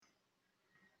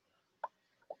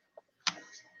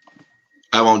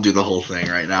I won't do the whole thing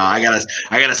right now. I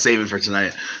gotta save it for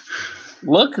tonight.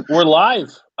 Look, we're live.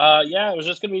 Yeah, it was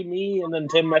just gonna be me, and then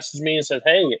Tim messaged me and said,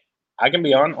 "Hey, I can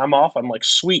be on. I'm off." I'm like,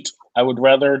 "Sweet. I would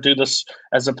rather do this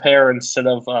as a pair instead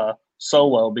of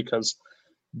solo because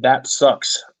that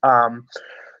sucks."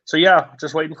 So yeah,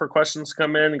 just waiting for questions to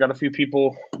come in. Got a few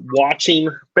people watching.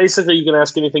 Basically, you can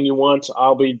ask anything you want.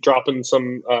 I'll be dropping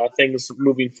some things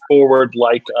moving forward,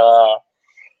 like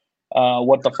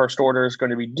what the First Order is going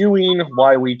to be doing,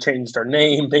 why we changed our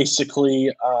name, basically.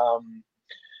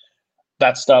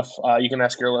 That stuff. You can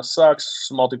ask Your List Sucks,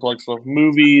 multiplex of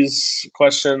movies,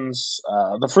 questions.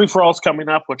 The free for all is coming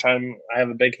up, which I have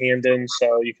a big hand in,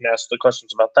 so you can ask the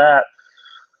questions about that.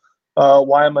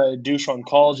 Why am I a douche on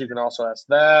calls? You can also ask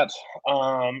that.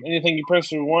 Anything you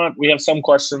personally want. We have some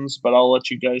questions, but I'll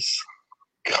let you guys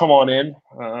come on in.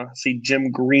 I see Jim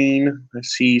Green. I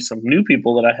see some new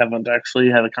people that I haven't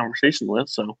actually had a conversation with.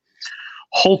 So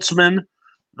Holtzman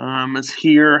is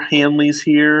here. Hanley's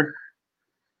here.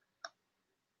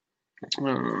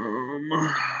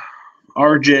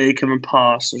 RJ, Kevin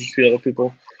Poss, there's a few other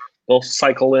people. They'll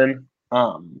cycle in.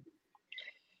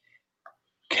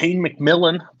 Kane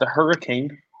McMillan, the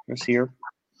Hurricane, is here.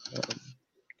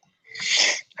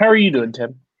 How are you doing,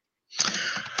 Tim?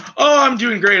 Oh, I'm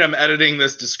doing great. I'm editing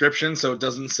this description so it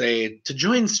doesn't say to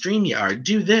join StreamYard,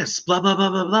 do this, blah, blah, blah,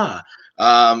 blah, blah.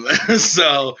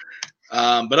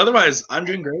 But otherwise, I'm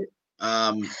doing great.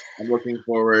 I'm looking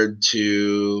forward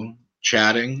to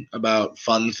chatting about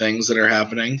fun things that are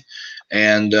happening.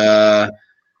 And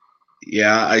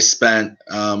yeah, I spent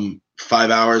 5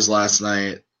 hours last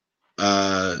night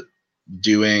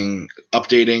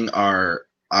updating our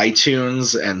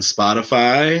iTunes and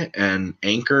Spotify and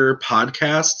Anchor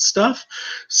podcast stuff.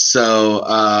 So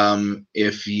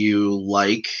if you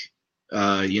like,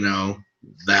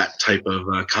 that type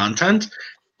of content,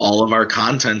 all of our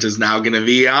content is now going to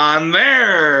be on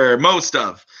there. Most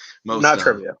of.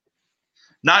 Trivia.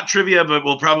 Not trivia, but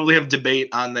we'll probably have debate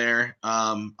on there.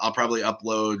 I'll probably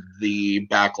upload the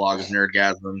backlog of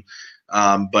Nerdgasm.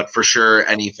 But for sure,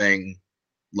 anything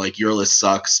like Your List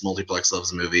Sucks, Multiplex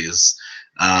Loves Movies.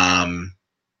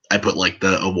 I put like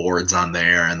the awards on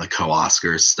there and the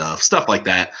co-Oscars stuff like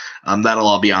that. That'll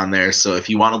all be on there. So if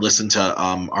you want to listen to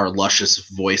our luscious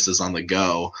voices on the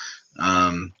go,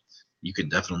 you can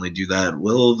definitely do that.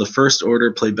 Will the First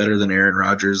Order play better than Aaron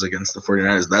Rodgers against the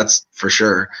 49ers? That's for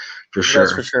sure.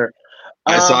 That's for sure.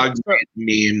 I saw a great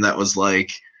meme that was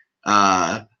like,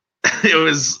 it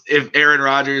was if Aaron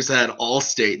Rodgers had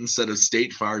Allstate instead of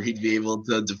State Farm, he'd be able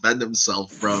to defend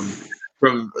himself from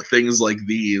things like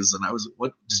these. And I was,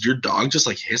 what, does your dog just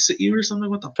like hiss at you or something?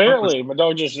 What the Apparently, fuck? My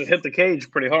dog just hit the cage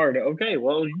pretty hard. Okay,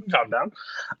 well, you can calm down.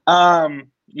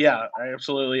 Yeah,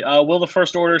 absolutely. Will the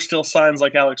First Order steal signs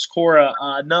like Alex Cora?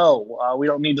 No, we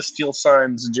don't need to steal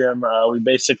signs, Jim. We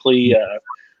basically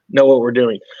know what we're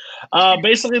doing.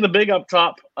 Basically, the big up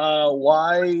top,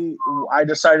 why I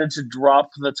decided to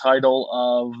drop the title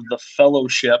of The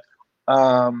Fellowship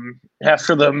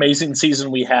after the amazing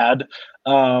season we had.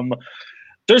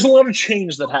 There's a lot of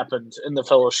change that happened in The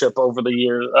Fellowship over the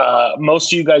years.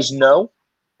 Most of you guys know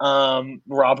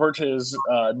Robert is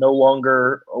no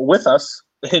longer with us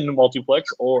in Multiplex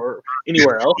or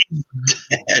anywhere else.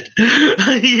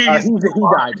 He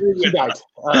died.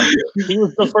 He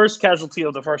was the first casualty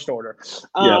of the First Order.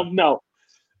 No,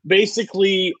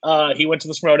 basically, he went to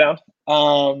the Schmodown.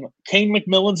 Kane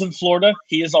McMillan's in Florida.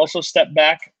 He has also stepped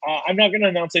back. I'm not going to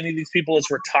announce any of these people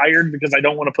as retired because I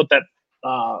don't want to put that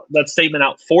statement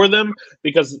out for them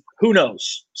because who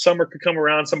knows? Summer could come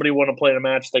around. Somebody want to play in a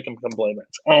match. They can come play a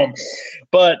match.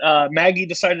 But Maggie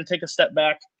decided to take a step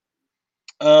back.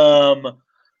 So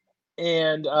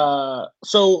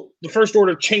the First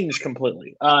Order changed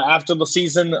completely. After the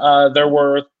season, there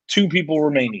were 2 people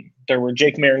remaining. There were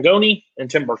Jake Marangoni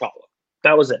and Tim Berkala.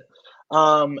 That was it.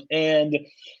 And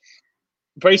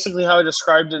basically how I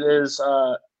described it is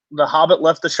the Hobbit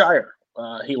left the Shire.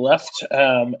 He left,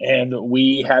 and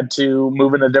we had to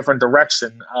move in a different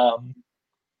direction.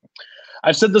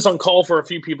 I've said this on call for a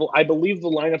few people. I believe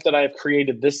the lineup that I have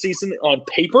created this season on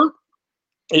paper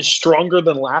is stronger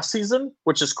than last season,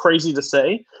 which is crazy to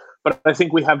say, but I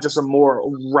think we have just a more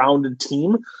rounded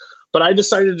team. But I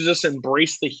decided to just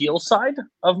embrace the heel side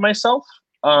of myself.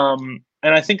 And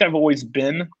I think I've always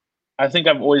been a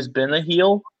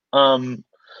heel,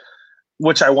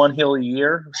 which I won heel a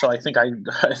year. So I think I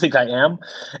am.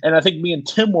 And I think me and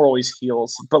Tim were always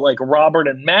heels, but like Robert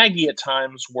and Maggie at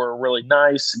times were really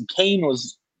nice. And Kane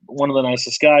was one of the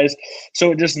nicest guys.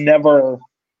 So it just never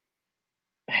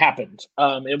happened.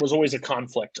 It was always a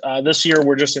conflict. This year,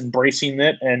 we're just embracing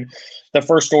it. And the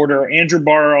First Order, Andrew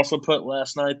Barr also put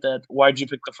last night that why'd you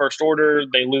pick the First Order?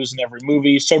 They lose in every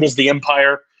movie. So does the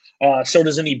Empire. So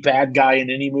does any bad guy in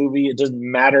any movie. It doesn't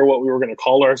matter what we were going to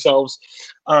call ourselves.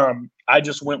 I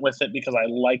just went with it because I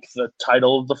like the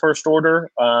title of the First Order.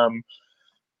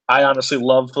 I honestly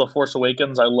love The Force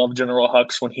Awakens. I love General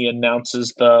Hux when he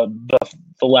announces the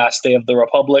last day of the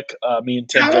Republic. Me and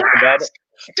Tim joked about it.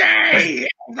 Day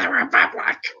of the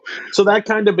Republic. So that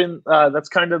kind of been that's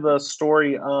kind of the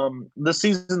story. This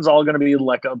season's all going to be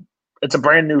like it's a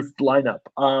brand new lineup.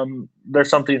 There's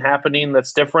something happening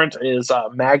that's different. Is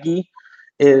Maggie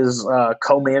is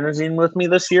co-managing with me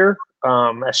this year,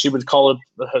 as she would call it.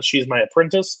 She's my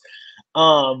apprentice.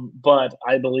 But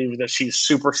I believe that she's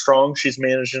super strong. She's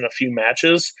managed in a few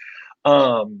matches.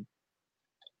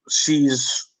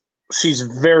 She's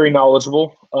very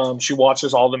knowledgeable. She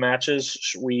watches all the matches.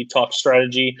 We talk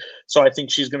strategy. So I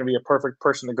think she's going to be a perfect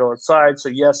person to go outside. So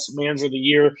yes, manager of the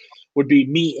year would be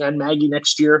me and Maggie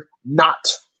next year. Not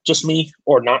just me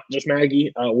or not just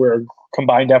Maggie. We're a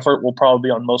combined effort. We'll probably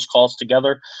be on most calls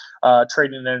together,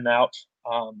 trading in and out.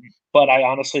 But I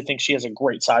honestly think she has a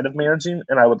great side of managing,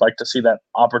 and I would like to see that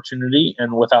opportunity.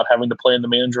 And without having to play in the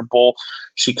manager bowl,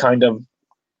 she kind of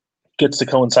gets to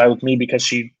coincide with me because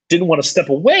she didn't want to step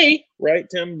away, right,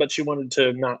 Tim? But she wanted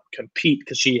to not compete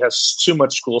because she has too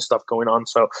much cool stuff going on.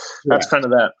 So that's kind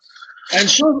of that. And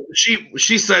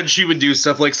she said she would do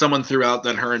stuff like someone threw out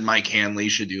that her and Mike Hanley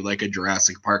should do like a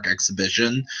Jurassic Park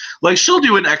exhibition. Like she'll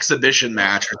do an exhibition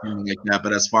match or something like that.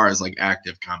 But as far as like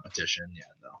active competition, yeah,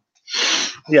 no.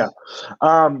 Yeah.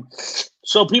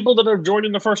 So people that are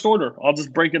joining the First Order, I'll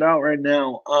just break it out right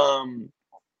now.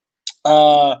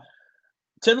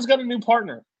 Tim's got a new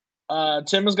partner.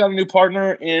 Tim has got a new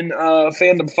partner in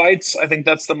Fandom Fights. I think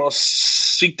that's the most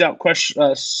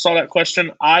sought out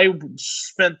question. I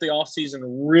spent the offseason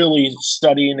really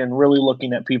studying and really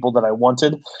looking at people that I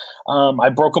wanted. I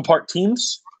broke apart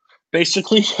teams.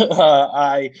 Basically,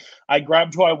 I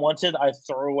grabbed who I wanted. I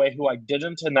threw away who I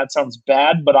didn't, and that sounds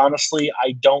bad. But honestly,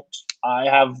 I don't.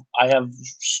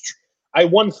 I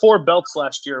won 4 belts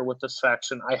last year with this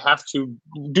faction. I have to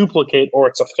duplicate, or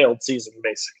it's a failed season,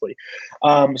 basically.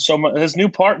 So his new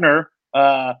partner,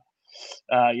 yeah.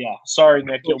 Sorry,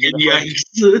 Nick. You'll be the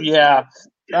first. Yeah.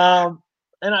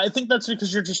 And I think that's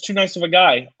because you're just too nice of a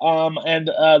guy. And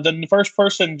the first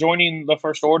person joining the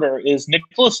First Order is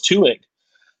Nicholas Tuig.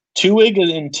 Tuig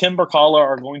and Tim Berkala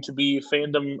are going to be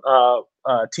fandom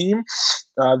team.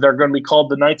 They're going to be called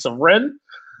the Knights of Ren.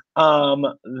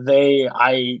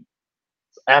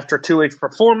 After Tuig's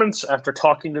performance, after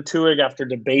talking to Tuig, after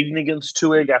debating against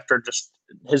Tuig, after just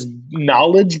his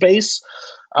knowledge base,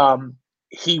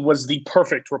 he was the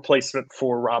perfect replacement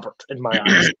for Robert in my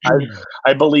eyes.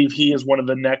 I believe he is one of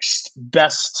the next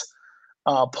best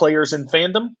players in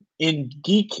fandom, in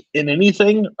geek, in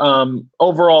anything.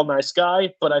 Overall, nice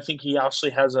guy, but I think he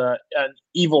actually has an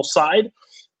evil side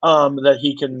that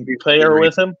he can pair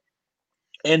with him.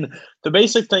 And the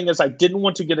basic thing is I didn't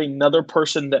want to get another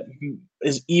person that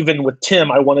is even with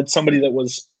Tim. I wanted somebody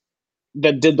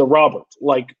that did the Robert.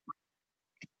 Like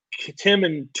Tim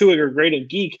and Tuig are great at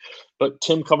geek, but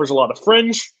Tim covers a lot of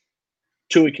fringe.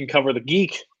 Tuig can cover the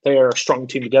geek. They are a strong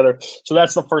team together. So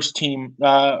that's the first team.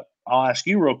 I'll ask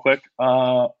you real quick.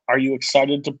 Are you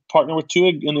excited to partner with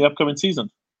Tuig in the upcoming season?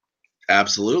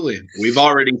 Absolutely. We've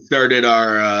already started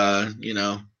our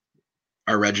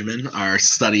regimen, our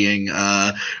studying.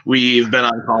 We've been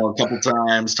on call a couple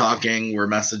times talking. We're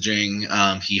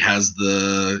messaging. He has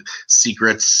the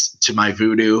secrets to my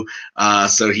voodoo,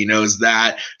 so he knows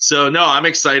that. So no, I'm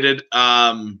excited.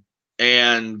 And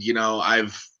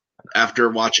after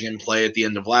watching him play at the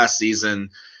end of last season,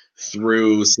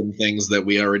 through some things that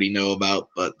we already know about,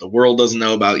 but the world doesn't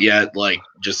know about yet. Like,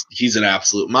 just he's an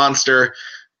absolute monster.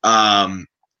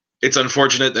 It's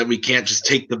unfortunate that we can't just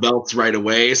take the belts right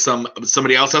away.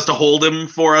 Somebody else has to hold him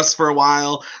for us for a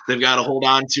while. They've got to hold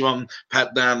on to him,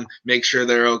 pet them, make sure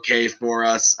they're okay for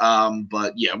us.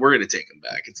 But yeah, we're gonna take him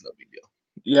back. It's no big deal.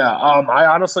 Yeah, I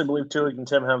honestly believe Tuig and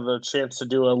Tim have the chance to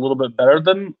do a little bit better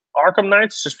than Arkham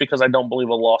Knights, just because I don't believe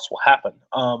a loss will happen.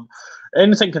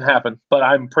 Anything can happen, but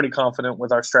I'm pretty confident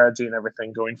with our strategy and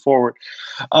everything going forward.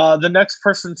 The next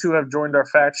person to have joined our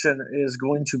faction is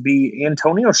going to be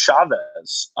Antonio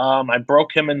Chavez. I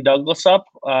broke him and Douglas up.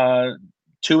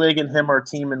 Tuig and him are a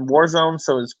team in Warzone,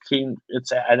 so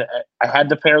I had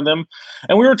to pair them.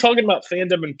 And we were talking about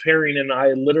fandom and pairing, and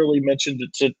I literally mentioned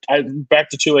it back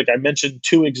to Tuig. I mentioned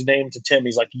Tuig's name to Tim.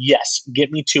 He's like, "Yes,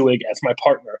 get me Tuig as my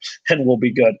partner, and we'll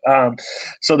be good."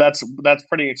 So that's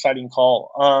pretty exciting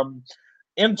call.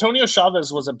 Antonio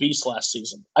Chavez was a beast last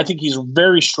season. I think he's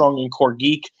very strong in Core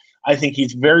Geek. I think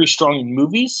he's very strong in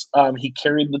movies. He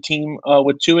carried the team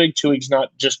with Tuig. Tuig's not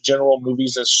just general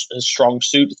movies as his strong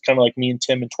suit. It's kind of like me and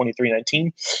Tim in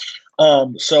 2319.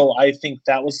 So I think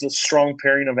that was the strong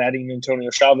pairing of adding Antonio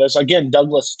Chavez. Again,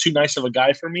 Douglas, too nice of a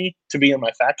guy for me to be in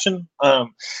my faction.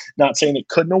 Not saying it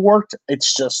couldn't have worked.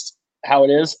 It's just how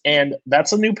it is. And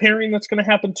that's a new pairing that's going to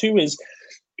happen too is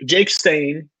Jake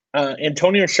staying,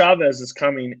 Antonio Chavez is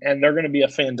coming, and they're going to be a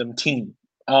fandom team.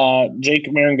 Jake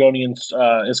Marangoni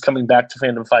is coming back to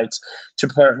Fandom Fights to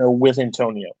partner with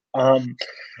Antonio.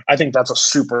 I think that's a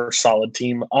super solid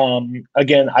team.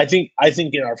 Again, I think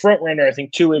in our front runner, I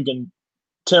think Tuig and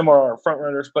Tim are our front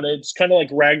runners, but it's kind of like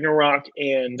Ragnarok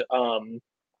and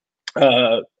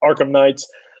Arkham Knights.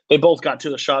 They both got to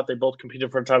the shot. They both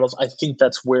competed for titles. I think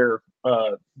that's where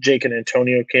Jake and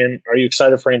Antonio can. Are you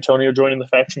excited for Antonio joining the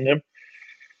faction, Tim?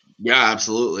 Yeah,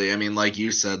 absolutely. I mean, like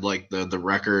you said, like the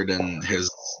record and his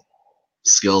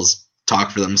skills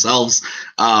talk for themselves.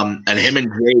 And him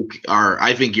and Jake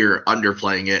I think you're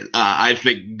underplaying it. I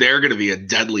think they're going to be a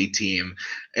deadly team.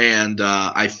 And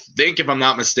I think, if I'm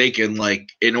not mistaken, like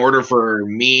in order for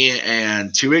me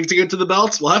and Tuig to get to the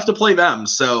belts, we'll have to play them.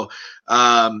 So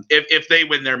if they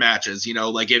win their matches,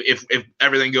 like if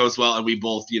everything goes well and we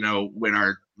both, win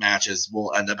our matches,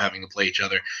 we'll end up having to play each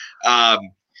other.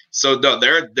 So no,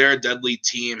 they're a deadly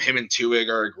team. Him and Tuig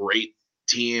are a great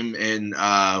team in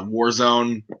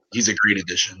Warzone. He's a great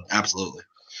addition. Absolutely.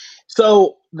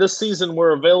 So this season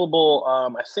we're available.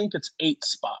 I think it's 8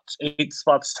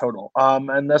 spots total.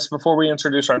 And that's before we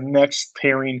introduce our next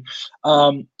pairing.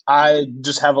 I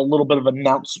just have a little bit of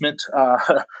announcement.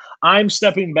 I'm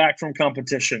stepping back from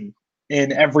competition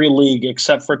in every league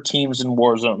except for teams in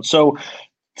Warzone. So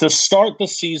to start the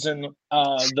season,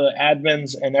 the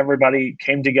admins and everybody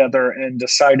came together and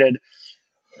decided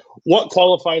what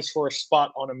qualifies for a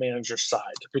spot on a manager's side.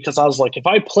 Because I was like, if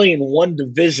I play in one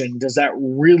division, does that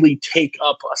really take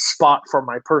up a spot for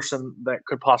my person that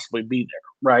could possibly be there,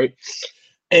 right?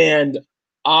 And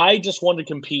I just wanted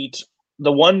to compete.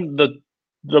 The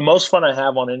most fun I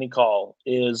have on any call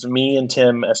is me and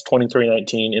Tim as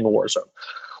 2319 in Warzone.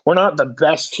 We're not the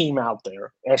best team out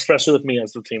there, especially with me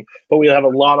as the team, but we have a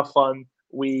lot of fun.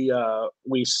 We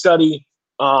study,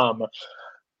 and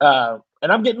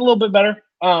I'm getting a little bit better.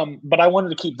 But I wanted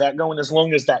to keep that going as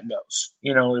long as that goes.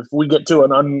 If we get to an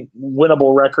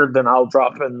unwinnable record, then I'll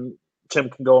drop and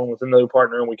Tim can go on with another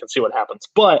partner and we can see what happens.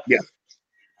 But yeah,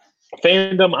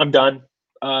 fandom, I'm done.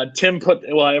 Tim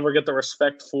will I ever get the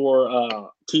respect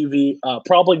for TV?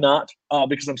 Probably not,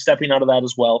 because I'm stepping out of that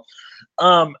as well.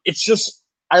 It's just,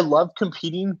 I love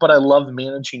competing, but I love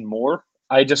managing more.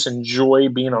 I just enjoy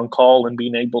being on call and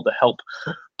being able to help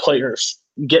players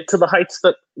get to the heights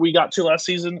that we got to last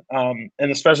season. And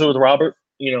especially with Robert,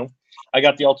 I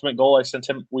got the ultimate goal.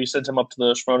 We sent him up to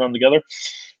the Showdown together.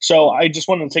 So I just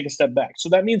wanted to take a step back. So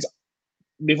that means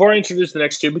before I introduce the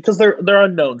next two, because they're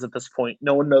unknowns at this point,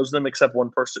 no one knows them except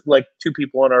one person, like 2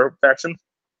 people on our faction.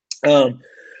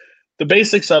 The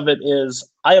basics of it is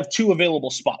I have 2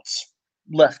 available spots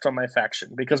left on my faction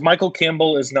because Michael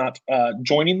Campbell is not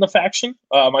joining the faction.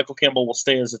 Michael Campbell will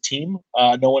stay as a team.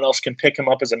 No one else can pick him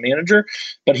up as a manager,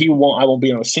 but I won't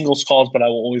be on his singles calls, but I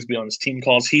will always be on his team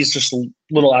calls. He's just a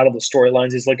little out of the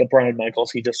storylines. He's like a Brian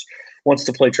Michaels. He just wants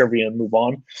to play trivia and move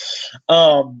on.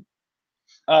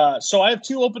 So I have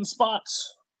 2 open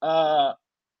spots.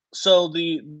 So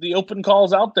the open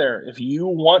call's out there. If you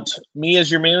want me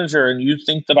as your manager and you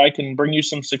think that I can bring you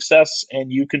some success and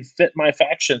you can fit my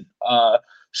faction,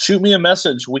 shoot me a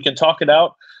message. We can talk it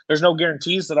out. There's no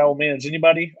guarantees that I will manage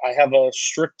anybody. I have a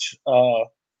strict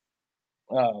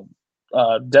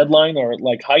deadline or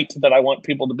like height that I want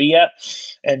people to be at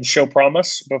and show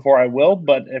promise before I will.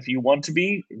 But if you want to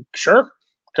be, sure,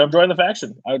 come join the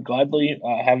faction. I would gladly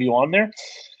have you on there.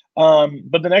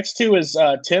 But the next 2 is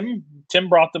Tim. Tim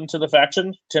brought them to the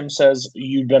faction. Tim says,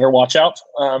 you better watch out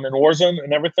in Warzone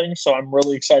and everything. So I'm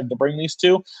really excited to bring these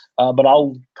 2. But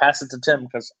I'll pass it to Tim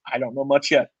because I don't know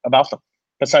much yet about them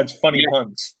besides funny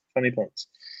puns. Funny puns.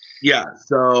 Yeah.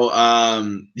 So,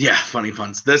 funny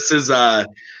puns. This is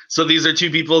so these are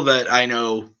 2 people that I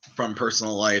know from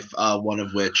personal life. One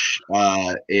of which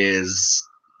is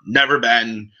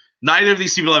neither of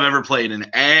these people have ever played in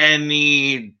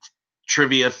any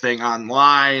trivia thing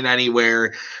online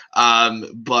anywhere,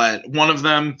 but one of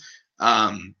them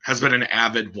has been an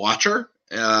avid watcher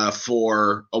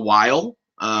for a while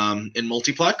in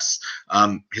multiplex.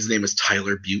 His name is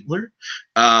Tyler Butler.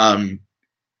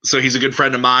 So he's a good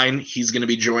friend of mine. He's going to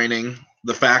be joining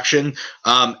the faction,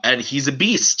 and he's a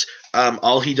beast.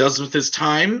 All he does with his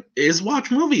time is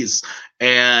watch movies,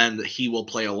 and he will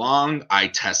play along. I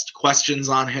test questions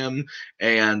on him,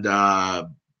 and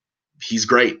he's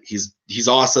great. He's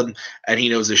awesome, and he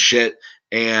knows his shit.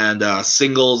 And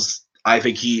singles, I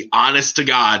think he, honest to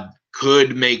God,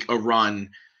 could make a run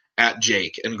at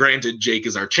Jake. And granted, Jake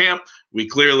is our champ. We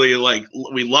clearly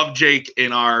we love Jake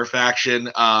in our faction,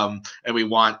 and we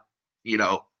want,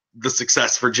 the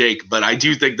success for Jake. But I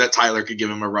do think that Tyler could give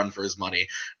him a run for his money.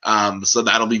 So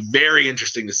that'll be very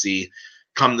interesting to see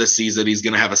come this season. He's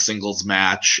going to have a singles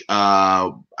match.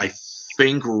 I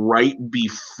think right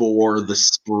before the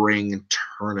spring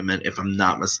tournament, if I'm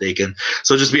not mistaken.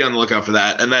 So just be on the lookout for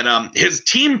that. And then his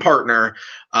team partner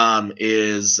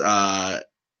is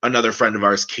another friend of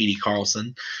ours, Katie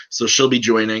Carlson. So she'll be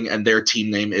joining, and their team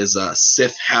name is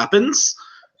Sith Happens.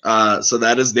 So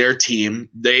that is their team.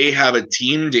 They have a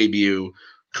team debut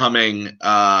coming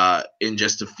in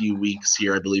just a few weeks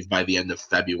here. I believe by the end of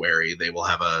February, they will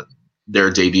have their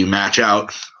debut match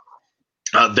out.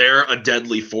 They're a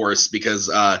deadly force because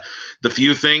the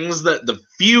few things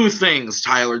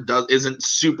Tyler isn't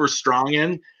super strong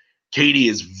in, Katie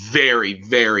is very,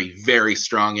 very, very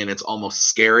strong in. It's almost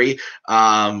scary.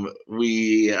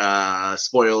 We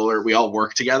spoiler, we all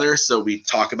work together, so we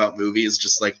talk about movies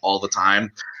just like all the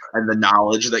time. And the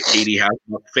knowledge that Katie has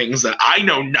about things that I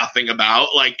know nothing about,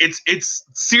 it's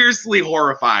seriously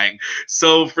horrifying.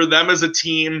 So for them as a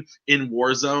team in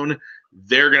Warzone,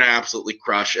 they're going to absolutely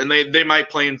crush. And they might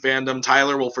play in fandom.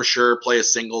 Tyler will for sure play a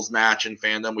singles match in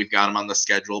fandom. We've got him on the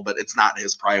schedule, but it's not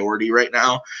his priority right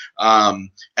now.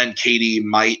 And Katie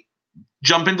might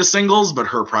jump into singles, but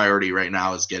her priority right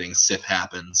now is getting Sith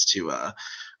Happens to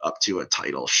up to a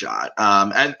title shot.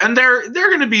 And they're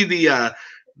going to be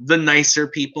the nicer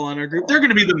people on our group. They're going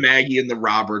to be the Maggie and the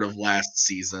Robert of last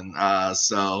season.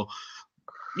 So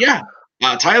yeah,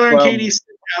 Tyler and Katie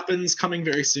Happens coming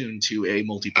very soon to a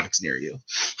multiplex near you.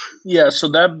 Yeah, so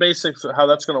that basics how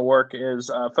that's going to work is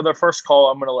for the first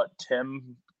call, I'm going to let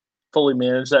Tim fully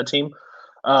manage that team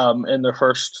in the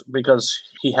first, because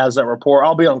he has that rapport.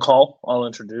 I'll be on call. I'll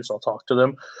introduce. I'll talk to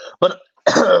them, but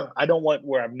I don't want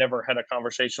where I've never had a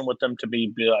conversation with them to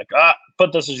be like,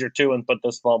 put this as your 2 and put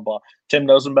this blah blah. Tim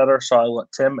knows them better, so I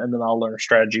let Tim, and then I'll learn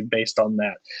strategy based on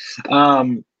that.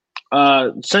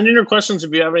 Send in your questions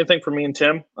if you have anything for me and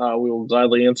Tim. We will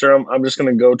gladly answer them. I'm just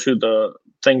going to go to the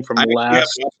thing from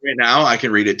last. Right now, I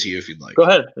can read it to you if you'd like. Go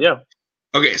ahead. Yeah.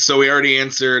 Okay, so we already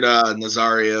answered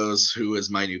Nazario's, who is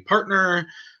my new partner.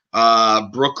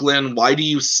 Brooklyn, why do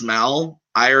you smell?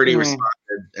 I already responded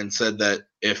and said that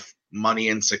if money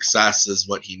and success is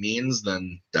what he means,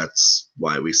 then that's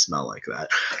why we smell like that.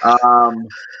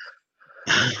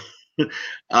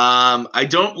 I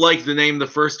don't like the name The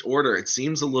First Order. It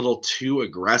seems a little too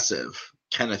aggressive,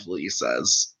 Kenneth Lee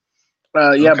says.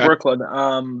 Yeah, okay.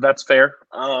 Brooklyn. That's fair.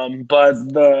 But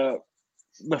the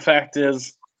fact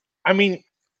is, I mean,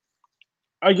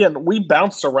 again, we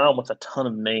bounced around with a ton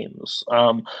of names.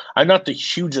 I'm not the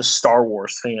hugest Star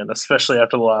Wars fan, especially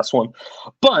after the last one.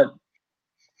 But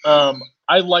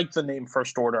I like the name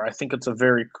First Order. I think it's a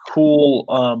very cool.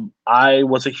 I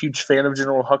was a huge fan of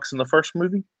General Hux in the first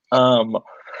movie.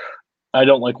 I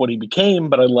don't like what he became,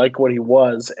 but I like what he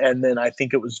was. And then I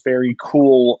think it was very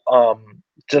cool.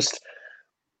 Just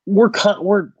we're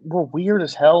weird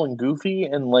as hell and goofy,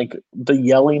 and like the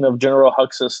yelling of General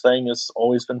Hux's thing has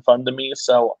always been fun to me.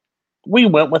 So we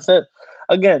went with it.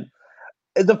 Again,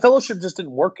 the Fellowship just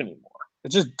didn't work anymore. It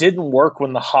just didn't work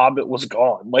when the Hobbit was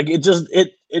gone. Like it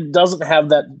doesn't have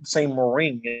that same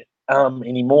ring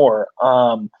anymore.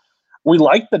 We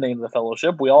liked the name of the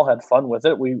Fellowship. We all had fun with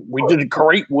it. We did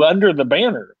great under the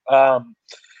banner.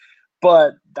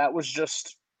 But that was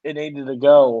just, it needed to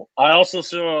go. I also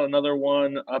saw another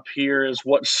one up here is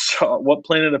what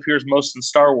planet appears most in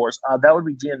Star Wars? That would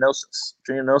be Geonosis.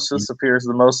 Geonosis appears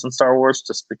the most in Star Wars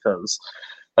just because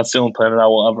that's the only planet I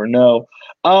will ever know.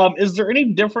 Is there any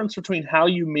difference between how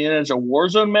you manage a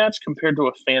Warzone match compared to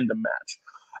a fandom match?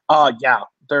 Yeah,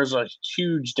 there's a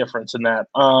huge difference in that.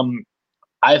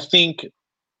 I think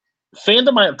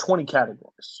fandom, I have 20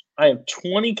 categories. I have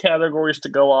 20 categories to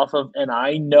go off of, and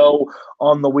I know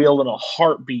on the wheel in a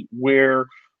heartbeat where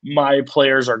my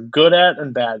players are good at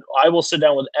and bad. I will sit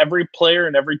down with every player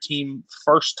and every team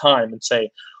first time and say,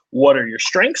 what are your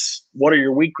strengths? What are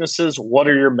your weaknesses? What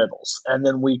are your middles? And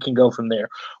then we can go from there.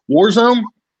 Warzone,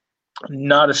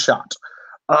 not a shot.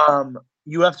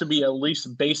 You have to be at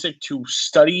least basic to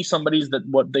study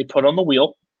what they put on the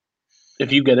wheel,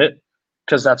 if you get it.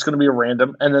 because that's going to be a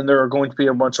random, and then there are going to be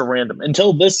a bunch of random.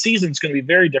 Until this season's going to be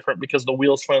very different because the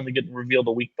wheels finally get revealed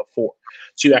a week before.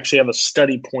 So you actually have a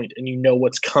study point and you know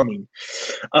what's coming.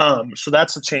 So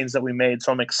that's a change that we made.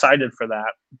 So I'm excited for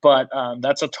that. But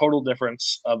that's a total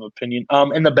difference of opinion.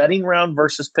 And the betting round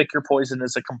versus pick your poison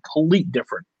is a complete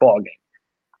different ballgame.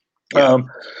 Yeah.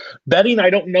 Betting, I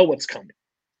don't know what's coming.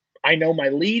 I know my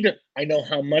lead. I know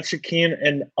how much it can.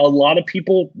 And a lot of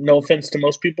people, no offense to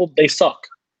most people, they suck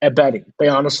at betting. They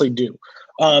honestly do.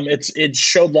 It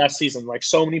showed last season. Like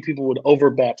so many people would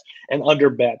overbet and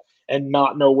underbet and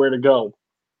not know where to go.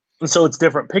 And so it's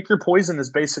different. Pick your poison is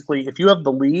basically if you have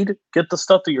the lead, get the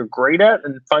stuff that you're great at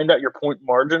and find out your point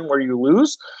margin where you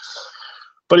lose.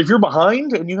 But if you're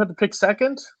behind and you have to pick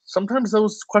second, sometimes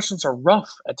those questions are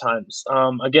rough at times.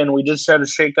 Again, we just had a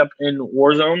shakeup in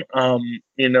Warzone.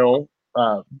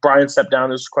 Brian stepped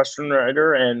down as question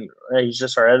writer, and he's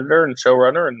just our editor and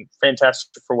showrunner, and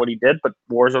fantastic for what he did. But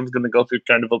Warzone's going to go through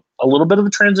kind of a little bit of a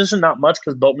transition, not much,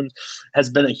 because Boatman has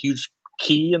been a huge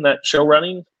key in that show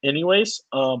running anyways,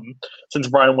 since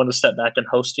Brian wanted to step back in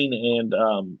hosting and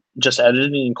just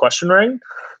editing and question writing.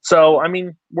 So, I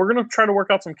mean, we're going to try to work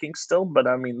out some kinks still, but,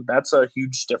 I mean, that's a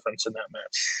huge difference in that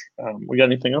match. We got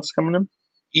anything else coming in?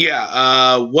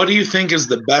 Yeah. What do you think is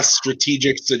the best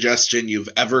strategic suggestion you've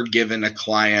ever given a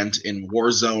client in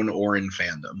Warzone or in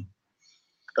fandom?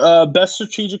 Best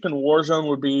strategic in Warzone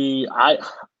would be I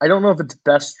don't know if it's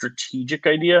best strategic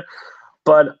idea,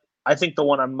 but I think the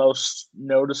one I'm most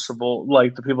noticeable,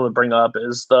 like the people that bring up,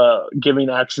 is the giving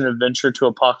action adventure to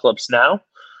Apocalypse Now,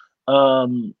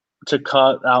 to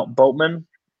cut out Boatman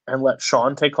and let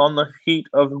Sean take on the heat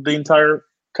of the entire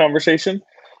conversation.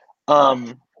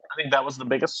 I think that was the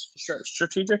biggest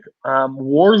strategic.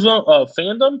 Warzone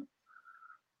fandom.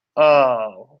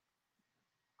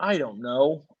 I don't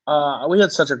know. We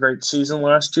had such a great season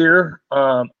last year.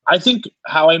 I think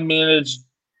how I managed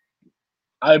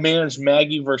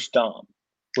Maggie versus Dom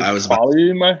would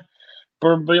probably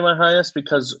be my highest,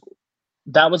 because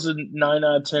that was a 9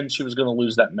 out of 10. She was going to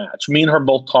lose that match. Me and her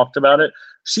both talked about it.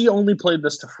 She only played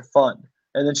this for fun.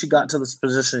 And then she got to this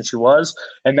position she was,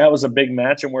 and that was a big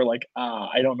match. And we're like,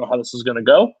 I don't know how this is going to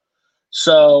go.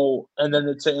 So, and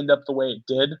then to end up the way it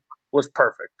did was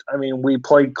perfect. I mean, we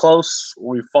played close.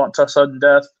 We fought to sudden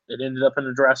death. It ended up in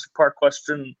a Jurassic Park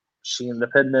question. She ended up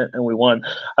hitting it, and we won.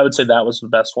 I would say that was the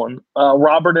best one.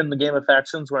 Robert in the Game of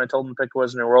Factions, when I told him to pick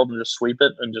Wizard in the World and just sweep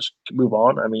it and just move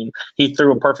on. I mean, he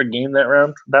threw a perfect game that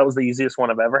round. That was the easiest one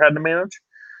I've ever had to manage.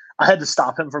 I had to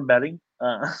stop him from betting.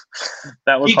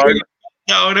 That was hard.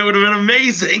 No, and it would have been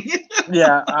amazing.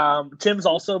 Yeah. Tim's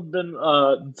also been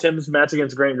Tim's match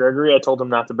against Grant Gregory. I told him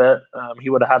not to bet. He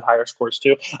would have had higher scores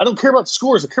too. I don't care about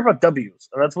scores. I care about W's.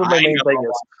 And that's what my main thing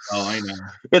is. Oh, I know.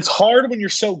 It's hard when you're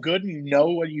so good and you know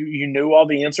what you knew all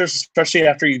the answers, especially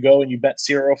after you go and you bet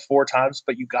 0 4 times,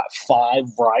 but you got 5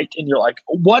 right. And you're like,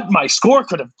 what my score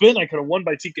could have been? I could have won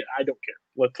by ticket. I don't care.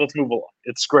 Let's move along.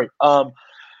 It's great.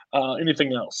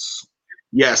 Anything else?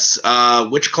 Yes.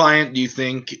 Which client do you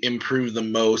think improved the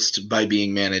most by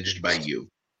being managed by you?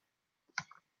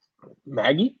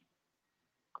 Maggie.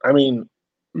 I mean,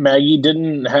 Maggie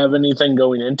didn't have anything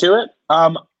going into it.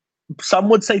 Some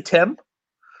would say Tim,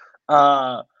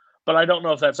 but I don't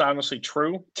know if that's honestly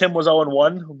true. Tim was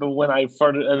 0-1, but when I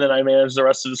started, and then I managed the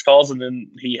rest of his calls, and then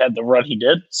he had the run he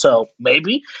did. So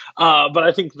maybe, but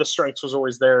I think the strengths was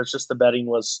always there. It's just the betting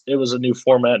was a new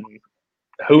format, and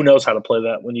who knows how to play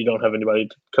that when you don't have anybody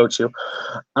to coach you.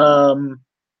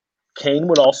 Kane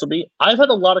would also be. I've had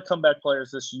a lot of comeback players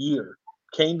this year.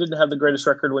 Kane didn't have the greatest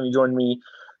record when he joined me.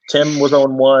 Tim was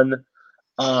 0-1.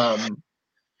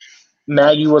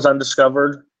 Maggie was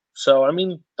undiscovered. So, I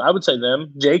mean, I would say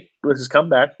them. Jake, with his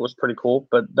comeback, was pretty cool,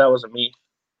 but that wasn't me.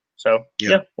 So,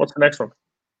 yeah. What's the next one?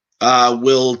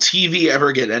 Will TV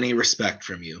ever get any respect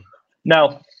from you?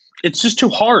 No. It's just too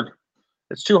hard.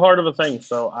 It's too hard of a thing,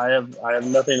 so I have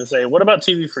nothing to say. What about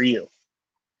TV for you?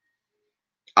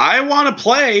 I want to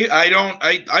play.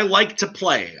 I like to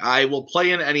play. I will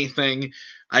play in anything.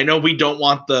 I know we don't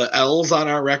want the L's on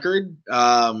our record,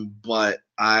 but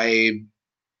I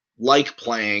like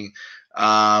playing.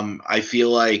 I feel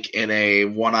like in a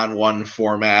one-on-one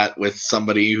format with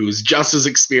somebody who's just as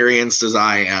experienced as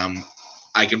I am,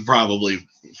 I can probably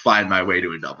find my way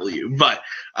to a W. But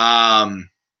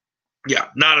yeah,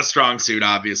 not a strong suit,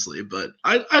 obviously, but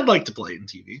I'd like to play in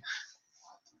TV.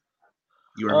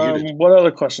 You are muted. What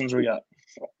other questions we got?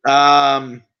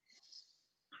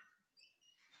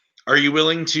 Are you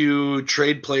willing to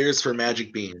trade players for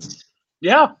Magic Beans?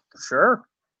 Yeah, sure.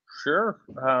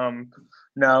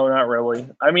 No, not really.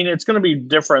 I mean, it's going to be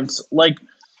different. Like,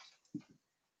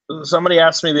 somebody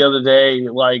asked me the other day,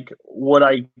 like, would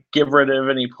I get rid of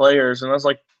any players? And I was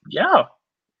like, yeah.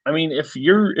 I mean, if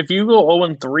you go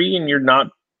 0-3 and you're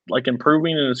not like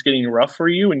improving and it's getting rough for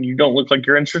you and you don't look like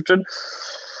you're interested,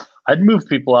 I'd move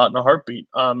people out in a heartbeat.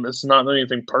 It's not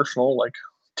anything personal. Like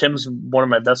Tim's one of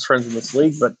my best friends in this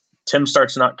league, but Tim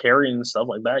starts not carrying and stuff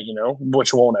like that,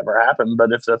 which won't ever happen.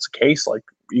 But if that's the case, like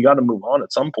you got to move on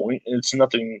at some point. It's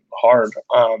nothing hard.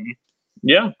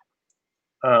 Yeah.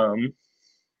 Kane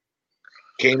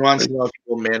wants to know if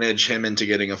we'll manage him into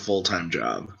getting a full-time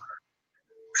job.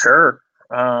 Sure.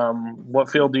 What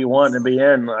field do you want to be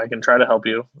in? I can try to help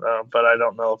you, but I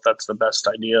don't know if that's the best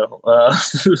idea.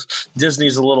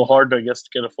 Disney's a little hard, I guess, to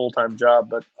get a full-time job,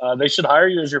 but they should hire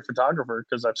you as your photographer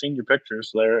because I've seen your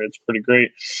pictures there. It's pretty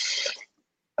great.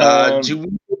 Do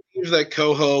we believe that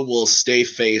Coho will stay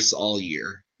face all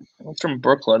year? I'm from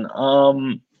Brooklyn.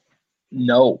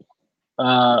 No.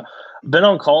 Been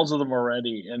on calls with him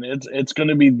already, and it's going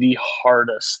to be the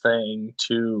hardest thing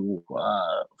to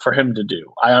for him to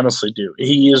do. I honestly do.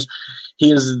 He is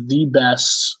the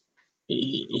best.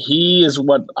 He is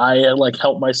what I like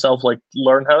help myself like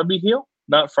learn how to be heel.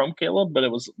 Not from Caleb, but it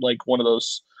was like one of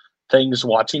those things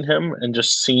watching him and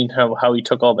just seeing how he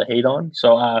took all the hate on.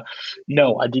 So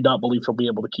no, I do not believe he'll be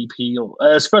able to keep heel,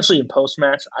 especially in post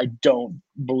match. I don't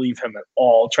believe him at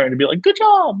all. Trying to be like, good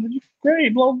job,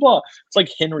 great, blah blah. It's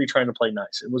like Henry trying to play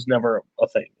nice. It was never a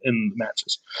thing in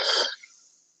matches.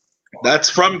 That's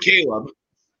from Caleb.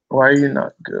 Why are you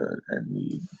not good and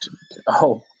need to?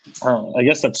 I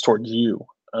guess that's towards you,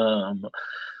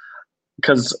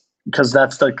 because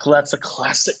that's a classic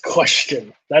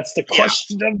question. That's the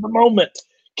question of the moment.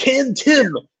 Can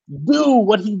Tim do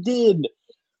what he did?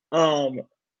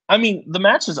 I mean, the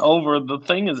match is over. The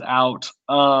thing is out.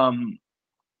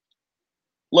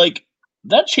 Like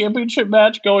that championship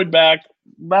match going back,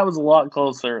 that was a lot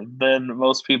closer than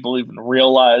most people even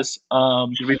realize.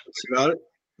 Should we talk about it?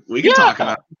 We can talk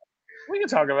about it. We can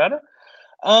talk about it.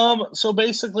 So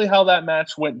basically how that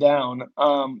match went down,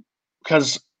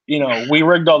 because we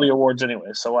rigged all the awards anyway,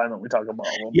 so why don't we talk about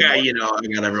it? Yeah, I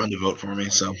got everyone to vote for me,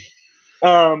 so.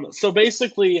 So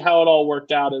basically how it all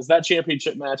worked out is that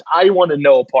championship match, I wanted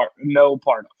no part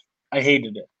of. I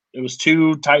hated it. It was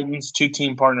two Titans, two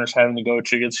team partners having to go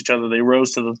against each other. They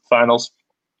rose to the finals.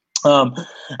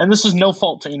 And this is no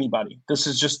fault to anybody. This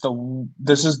is the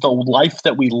life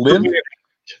that we live.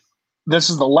 This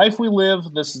is the life we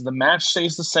live. This is the match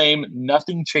stays the same.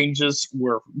 Nothing changes.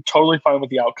 We're totally fine with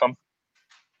the outcome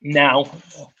now.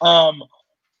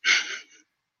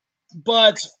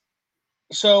 But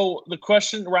so the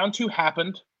question, round 2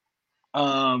 happened.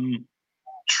 I went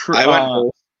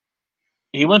first.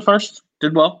 He went first.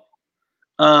 Did well.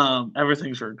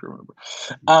 Everything's hard to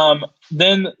remember.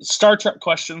 Then Star Trek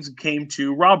questions came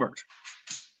to Robert.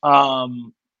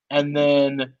 And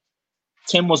then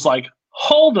Tim was like,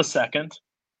 hold a second,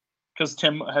 because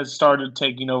Tim has started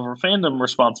taking over fandom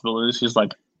responsibilities. He's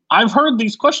like, I've heard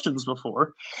these questions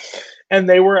before, and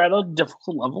they were at a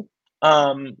difficult level.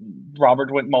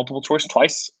 Robert went multiple choice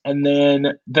twice, and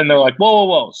then they're like,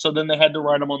 whoa. So then they had to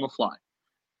write them on the fly.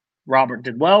 Robert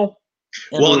did well.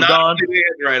 Well, not only they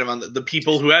had to write them on the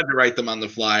people who had to write them on the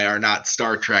fly are not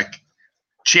Star Trek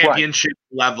championship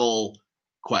level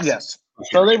questions. Yes.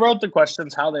 So they wrote the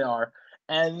questions how they are,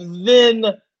 and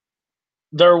then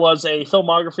there was a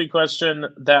filmography question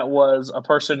that was a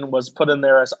person was put in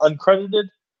there as uncredited,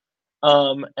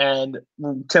 and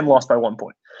Tim lost by 1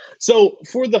 point. So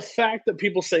for the fact that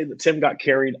people say that Tim got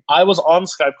carried, I was on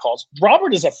Skype calls.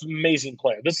 Robert is an amazing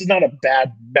player. This is not a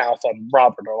bad mouth on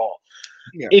Robert at all.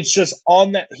 Yeah. It's just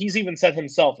on that. He's even said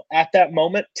himself at that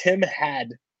moment, Tim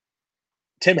had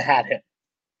him.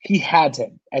 He had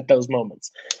him at those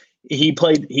moments.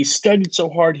 He studied so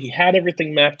hard. He had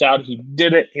everything mapped out. He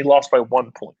did it. He lost by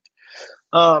 1 point.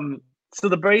 So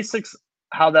the basics,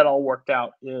 how that all worked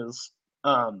out is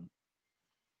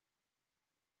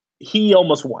he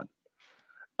almost won.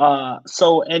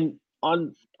 And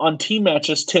on team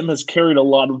matches, Tim has carried a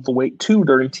lot of the weight too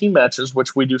during team matches,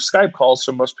 which we do Skype calls,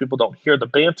 so most people don't hear the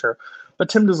banter. But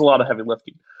Tim does a lot of heavy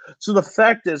lifting. So the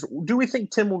fact is, do we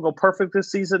think Tim will go perfect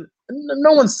this season?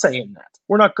 No one's saying that.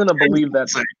 We're not going to believe that.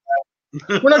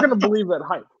 We're not going to believe that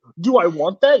hype. Do I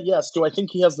want that? Yes. Do I think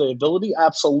he has the ability?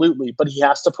 Absolutely. But he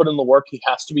has to put in the work. He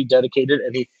has to be dedicated,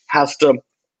 and he has to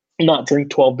not drink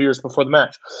 12 beers before the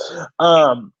match.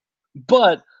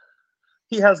 But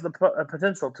he has the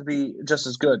potential to be just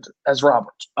as good as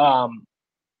Robert.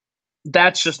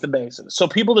 That's just the basis. So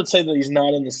people that say that he's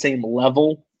not in the same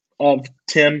level of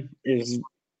Tim as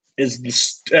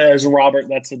Robert,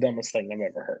 that's the dumbest thing I've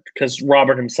ever heard. Because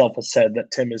Robert himself has said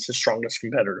that Tim is his strongest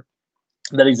competitor.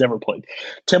 that he's ever played.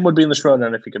 Tim would be in the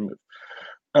Showdown if he could move.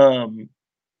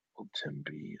 Will Tim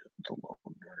be the loner?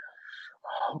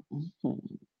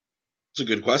 It's a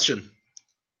good question.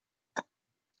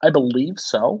 I believe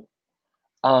so.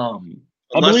 I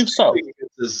believe so.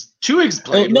 Is Tuig's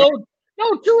playing? No,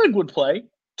 Tuig would play.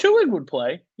 Tuig would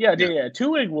play. Yeah.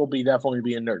 Tuig will definitely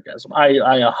be in Nerdgasm. I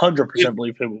 100%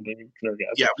 believe he will be in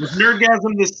Nerdgasm. Yeah, with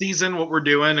Nerdgasm this season, what we're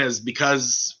doing is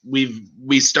because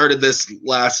we started this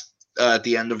at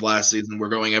the end of last season, we're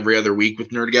going every other week with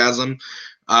Nerdgasm.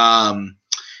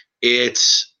 It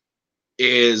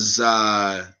is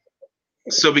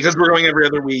so because we're going every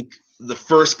other week, the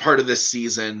first part of this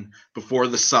season before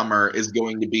the summer is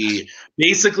going to be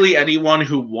basically anyone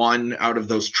who won out of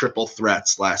those triple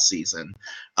threats last season.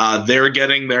 They're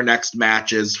getting their next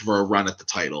matches for a run at the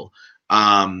title.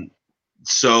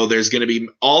 So there's going to be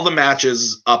all the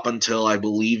matches up until I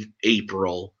believe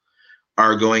April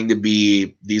are going to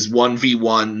be these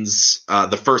 1v1s.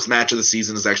 The first match of the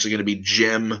season is actually going to be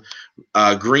Jim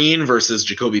Green versus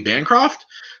Jacoby Bancroft.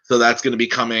 So that's going to be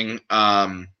coming.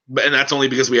 And that's only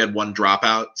because we had one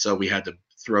dropout, so we had to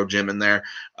throw Jim in there.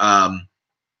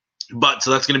 But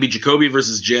so that's going to be Jacoby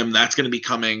versus Jim. That's going to be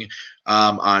coming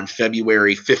on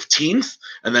February 15th.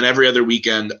 And then every other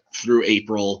weekend through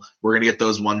April, we're going to get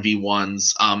those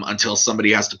 1v1s until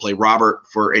somebody has to play Robert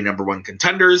for a number one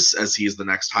contenders, as he is the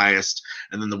next highest.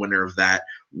 And then the winner of that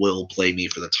will play me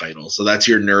for the title. So that's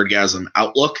your Nerdgasm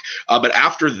outlook. But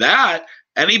after that,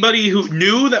 anybody who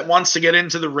new that wants to get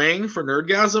into the ring for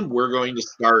Nerdgasm, we're going to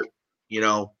start,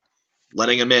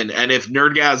 letting them in. And if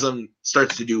Nerdgasm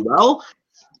starts to do well,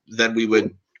 then we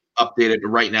would update it.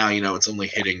 Right now, it's only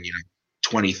hitting,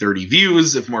 20, 30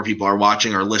 views if more people are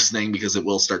watching or listening, because it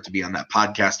will start to be on that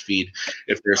podcast feed.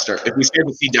 If we start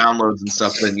to see downloads and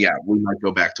stuff, then yeah, we might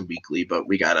go back to weekly, but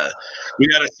we gotta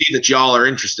see that y'all are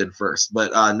interested first.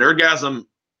 But Nerdgasm,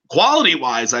 quality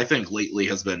wise, I think lately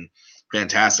has been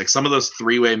fantastic. Some of those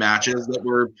three-way matches that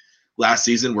were last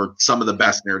season were some of the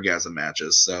best Nerdgasm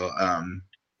matches. So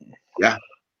yeah.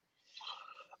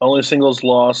 Only singles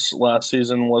loss last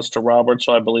season was to Robert,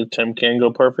 so I believe Tim can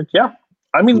go perfect. Yeah.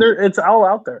 I mean, it's all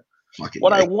out there.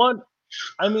 What I want,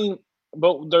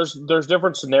 but there's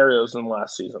different scenarios than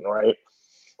last season, right?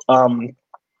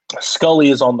 Scully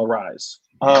is on the rise.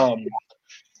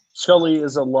 Scully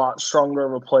is a lot stronger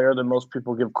of a player than most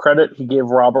people give credit. He gave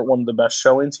Robert one of the best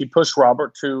showings. He pushed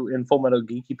Robert in Full Metal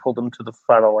Geek. He pulled him to the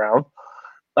final round.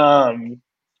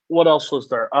 What else was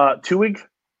there? Tuig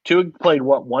played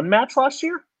one match last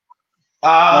year?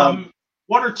 One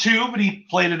or two, but he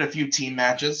played in a few team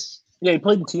matches. Yeah, he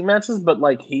played in team matches, but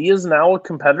he is now a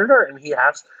competitor, and he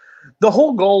has. The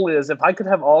whole goal is if I could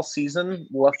have all season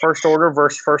first order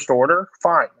versus first order,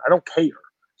 fine. I don't care.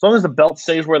 As long as the belt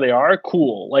stays where they are,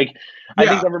 cool. I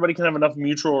think everybody can have enough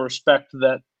mutual respect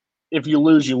that if you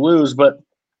lose, you lose. But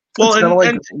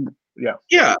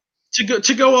yeah.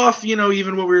 To go off,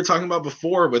 even what we were talking about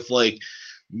before with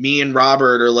me and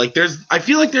Robert, or I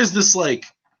feel like there's this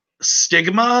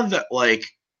stigma that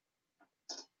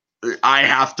I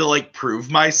have to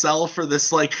prove myself for this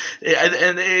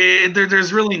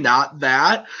there's really not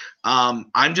that.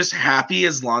 I'm just happy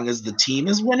as long as the team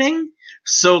is winning.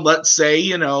 So let's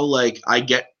say I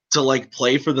get to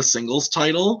play for the singles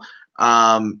title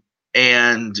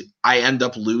and I end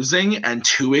up losing and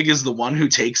Tuig is the one who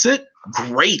takes it.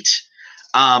 Great.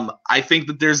 I think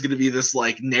that there's going to be this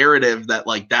narrative that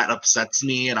that upsets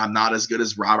me and I'm not as good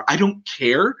as Robert. I don't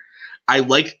care. I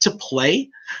like to play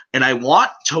and I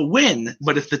want to win,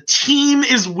 but if the team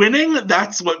is winning,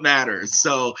 that's what matters.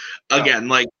 So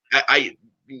again,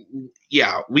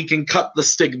 we can cut the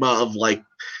stigma of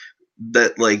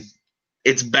that,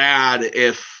 it's bad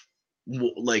if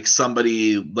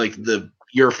somebody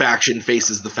your faction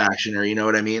faces the faction, or you know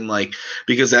what I mean?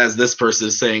 Because as this person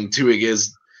is saying, Tuig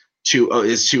is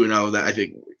 2-0, that I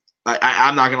think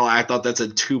I'm not gonna lie, I thought that's a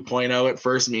 2.0 at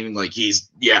first, meaning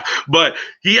he's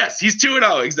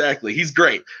 2-0 exactly. He's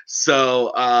great.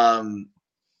 So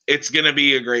it's gonna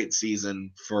be a great season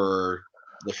for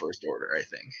the first order, I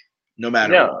think. No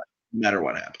matter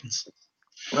what happens.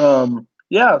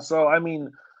 Yeah, so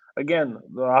again,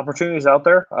 the opportunity's out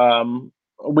there.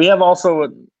 We have also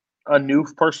a new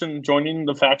person joining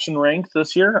the faction rank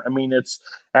this year. It's,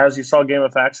 as you saw Game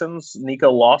of Factions,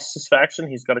 Nico lost his faction.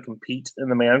 He's got to compete in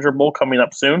the Manager Bowl coming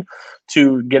up soon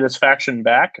to get his faction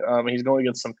back. He's going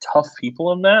against some tough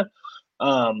people in that.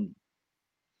 When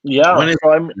is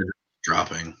I'm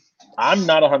dropping? I'm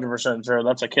not 100% sure.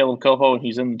 That's a Caleb Koho, and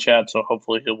he's in the chat, so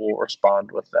hopefully he will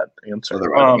respond with that answer.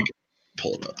 Otherwise,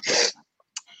 pull it up.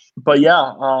 But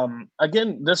yeah,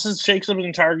 again, this is shakes up an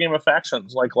entire game of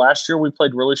factions. Like last year, we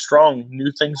played really strong.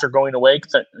 New things are going away,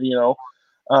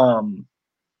 um,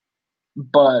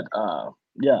 but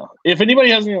yeah. If anybody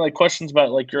has any like questions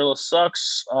about like Your List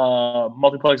Sucks,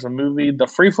 Multiplex a movie, the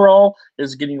free for all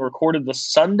is getting recorded this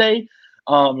Sunday.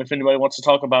 If anybody wants to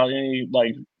talk about any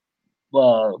like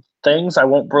things, I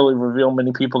won't really reveal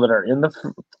many people that are in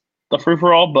the free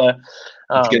for all, but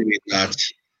It's gonna be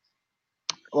nuts.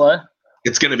 What?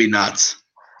 It's gonna be nuts.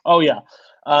 Oh yeah.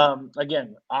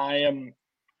 Again, I am.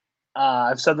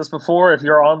 I've said this before. If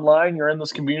you're online, you're in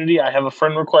this community, I have a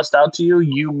friend request out to you.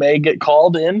 You may get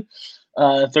called in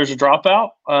if there's a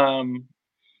dropout.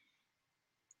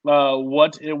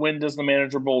 When does the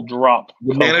Manager Bowl drop?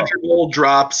 The Manager Bowl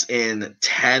drops in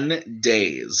 10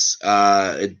 days.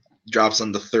 It drops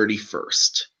on the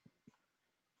 31st.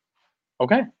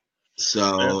 Okay.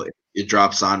 So it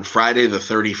drops on Friday the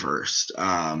 31st.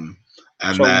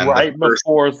 And so then right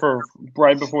before the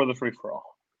free for all.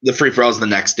 The free for all is the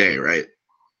next day, right?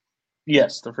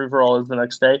 Yes, the free for all is the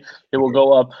next day. It will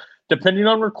go up depending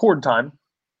on record time.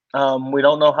 We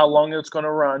don't know how long it's going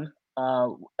to run.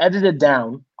 Edited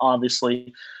down,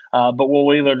 obviously, but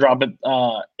we'll either drop it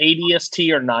 8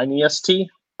 EST or 9 EST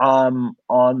on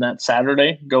that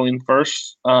Saturday going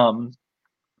first. Did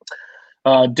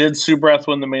Subrath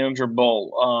win the Manager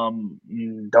Bowl?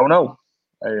 Don't know.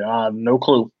 I have no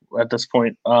clue at this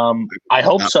point. I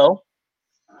hope so.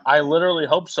 I literally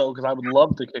hope so because I would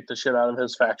love to kick the shit out of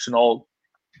his faction all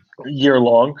year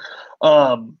long.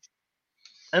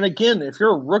 And again, if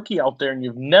you're a rookie out there and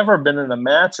you've never been in a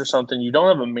match or something, you don't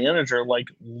have a manager, like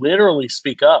literally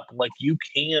speak up. Like you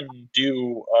can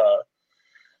do,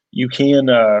 you can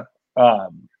have a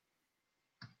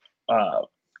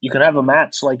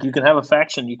match. Like you can have a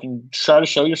faction. You can try to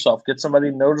show yourself, get somebody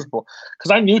noticeable.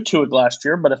 Because I knew Tuig last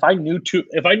year, but if I knew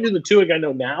the Tuig I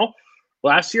know now,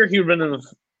 last year he would have been in the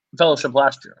Fellowship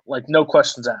last year. Like no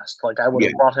questions asked. Like I would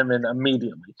have brought him in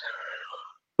immediately.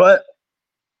 But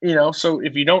so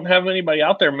if you don't have anybody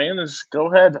out there, man, just go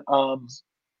ahead.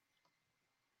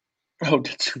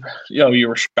 You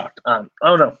were shocked. Oh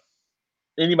no,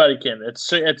 anybody can.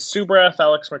 It's Subrath,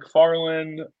 Alex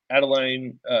McFarland,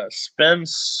 Adeline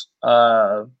Spence,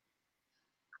 Thomas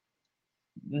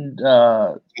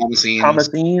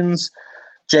Eanes,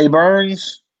 Jay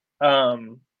Burns.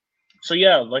 So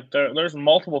yeah, like there's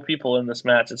multiple people in this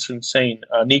match. It's insane.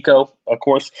 Nico, of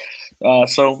course.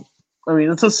 So I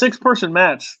mean, it's a 6-person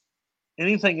match.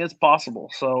 Anything is possible.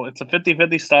 So it's a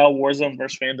 50-50 style Warzone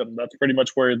versus Fandom. That's pretty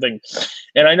much where you're thinking.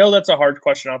 And I know that's a hard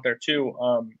question out there too.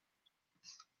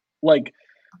 Like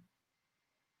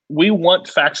we want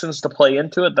factions to play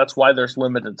into it. That's why there's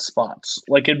limited spots.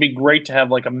 Like it'd be great to have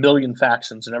like 1 million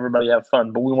factions and everybody have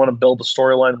fun, but we want to build a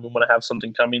storyline and we want to have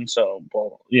something coming. So,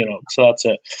 so that's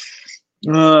it.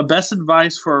 Best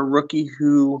advice for a rookie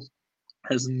who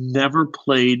has never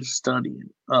played studying.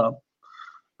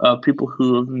 People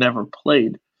who have never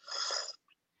played.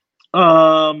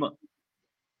 Don't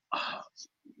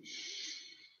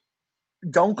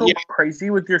go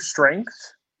crazy with your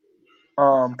strengths,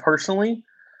 personally,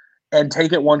 and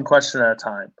take it one question at a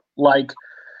time. Like,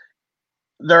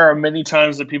 there are many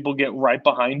times that people get right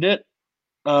behind it,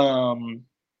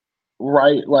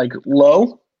 right, like,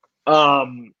 low,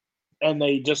 and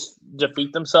they just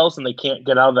defeat themselves and they can't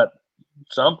get out of that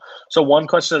jump. So one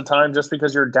question at a time. Just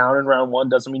because you're down in round 1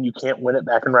 doesn't mean you can't win it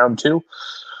back in round 2.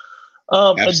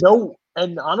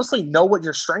 And honestly, know what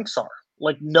your strengths are.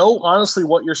 Like, know honestly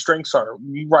what your strengths are.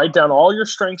 You write down all your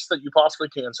strengths that you possibly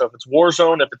can. So if it's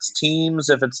Warzone, if it's teams,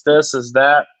 if it's this, is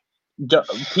that. A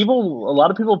lot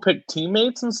of people pick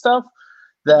teammates and stuff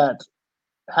that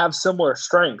have similar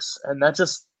strengths, and that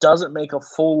just doesn't make a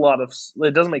full lot of.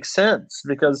 It doesn't make sense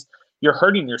because you're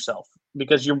hurting yourself.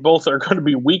 Because you both are going to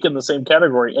be weak in the same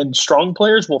category, and strong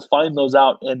players will find those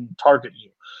out and target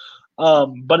you.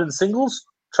 But in singles,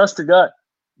 trust your gut.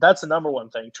 That's the number one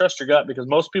thing. Trust your gut, because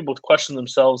most people question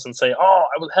themselves and say, "Oh,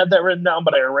 I had that written down,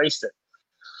 but I erased it."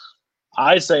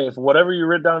 I say, if whatever you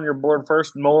write down on your board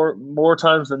first, more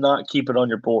times than not, keep it on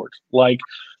your board. Like,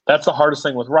 that's the hardest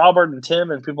thing with Robert and Tim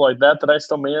and people like that I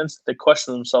still manage. They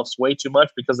question themselves way too much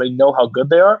because they know how good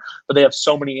they are, but they have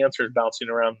so many answers bouncing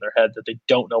around in their head that they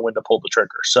don't know when to pull the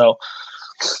trigger. So,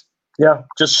 yeah,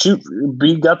 just shoot,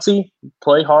 be gutsy,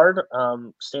 play hard,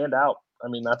 stand out. I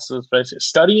mean, that's the basic.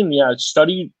 Studying,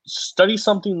 study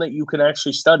something that you can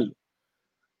actually study.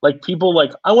 Like, people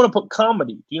like, I want to put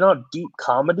comedy. Do you know how deep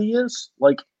comedy is?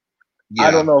 Like,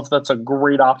 I don't know if that's a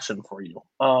great option for you.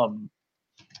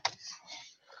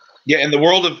 Yeah, in the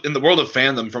world of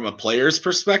fandom, from a player's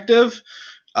perspective,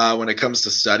 when it comes to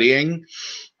studying,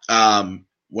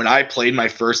 when I played my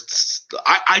first,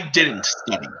 I didn't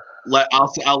study.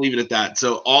 I'll leave it at that.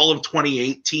 So all of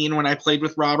 2018 when I played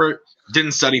with Robert,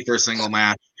 didn't study for a single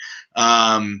match.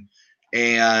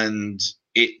 And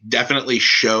it definitely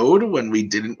showed when we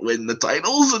didn't win the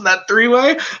titles in that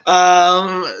 3-way.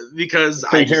 Because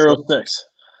Big Hero 6.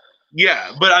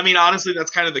 Yeah, but I mean, honestly,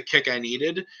 that's kind of the kick I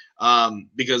needed.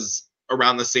 Because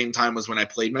around the same time was when I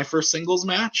played my first singles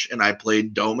match, and I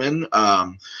played Doman.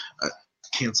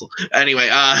 Cancel. Anyway,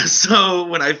 so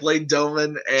when I played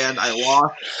Doman and I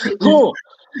lost, cool.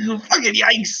 Fucking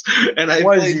yikes! And I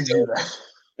Why played did you do that?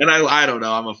 And I don't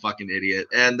know. I'm a fucking idiot.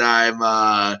 And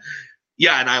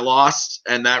and I lost,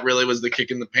 and that really was the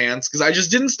kick in the pants because I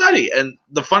just didn't study. And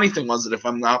the funny thing was that if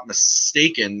I'm not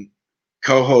mistaken,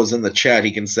 Coho's in the chat,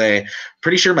 he can say,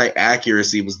 pretty sure my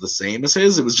accuracy was the same as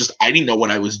his. It was just I didn't know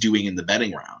what I was doing in the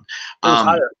betting round.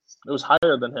 It was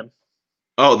higher than him.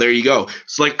 Oh, there you go.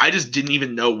 So like I just didn't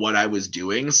even know what I was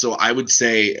doing. So I would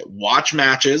say watch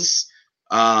matches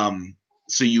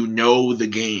so you know the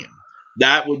game.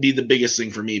 That would be the biggest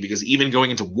thing for me because even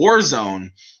going into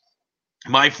Warzone,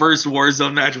 my first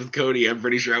Warzone match with Cody, I'm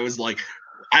pretty sure I was like,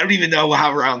 I don't even know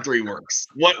how round 3 works.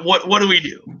 What do we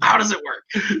do? How does it work?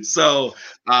 So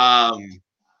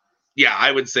yeah,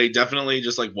 I would say definitely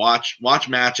just like watch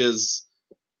matches,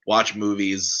 watch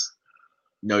movies,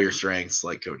 know your strengths,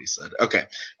 like Cody said. Okay.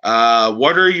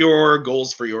 What are your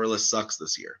goals for Your List Sucks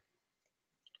this year?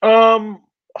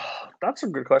 That's a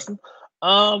good question.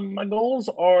 My goals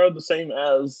are the same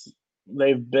as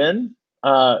they've been.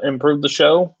 Improve the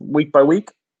show week by week.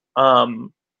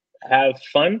 Have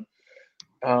fun.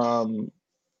 And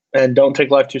don't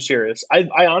take life too serious.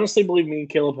 I honestly believe me and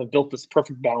Caleb have built this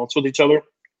perfect balance with each other.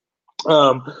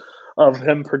 Of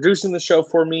him producing the show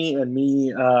for me and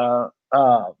me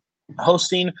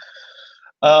hosting.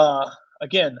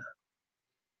 Again,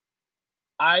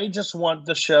 I just want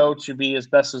the show to be as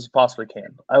best as possibly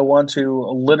can. I want to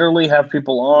literally have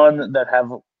people on that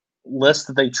have lists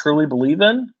that they truly believe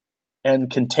in and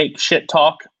can take shit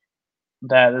talk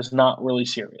that is not really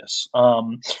serious.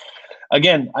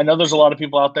 Again, I know there's a lot of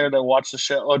people out there that watch the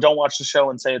show or don't watch the show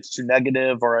and say it's too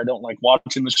negative or I don't like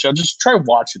watching the show. Just try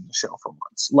watching the show for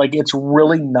once. Like, it's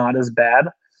really not as bad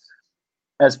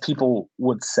as people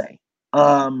would say.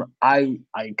 I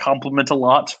compliment a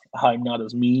lot. I'm not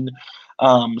as mean.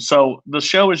 So the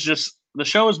show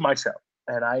is my show,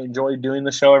 and I enjoy doing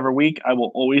the show every week. I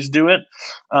will always do it.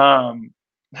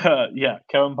 Yeah,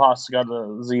 Kevin Pasta got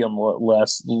a ZM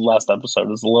last episode. It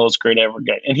was the lowest grade I ever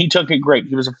got, and he took it great.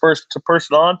 He was the first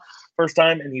time,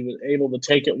 and he was able to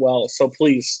take it well. So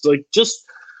please, like, just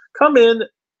come in,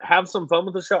 have some fun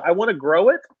with the show. I want to grow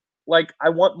it. Like, I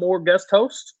want more guest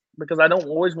hosts because I don't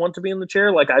always want to be in the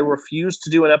chair. Like, I refuse to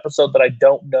do an episode that I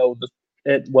don't know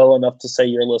it well enough to say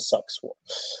Your List Sucks for.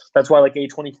 That's why like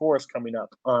A24 is coming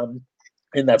up, and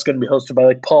that's going to be hosted by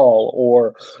like Paul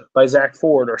or by Zach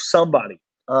Ford or somebody.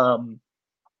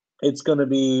 It's going to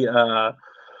be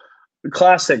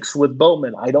classics with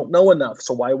Bowman. I don't know enough,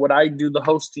 so why would I do the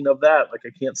hosting of that? Like,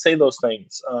 I can't say those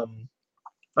things.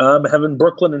 I'm having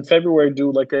Brooklyn in February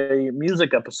do like a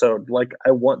music episode. Like,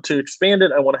 I want to expand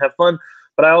it. I want to have fun,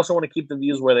 but I also want to keep the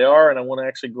views where they are, and I want to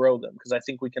actually grow them because I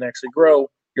think we can actually grow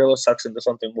Your List Sucks into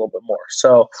something a little bit more.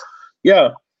 So, yeah.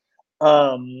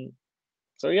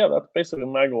 That's basically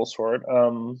my goals for it.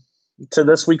 To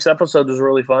this week's episode is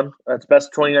really fun. It's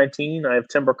Best 2019. I have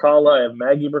Tim Berkala. I have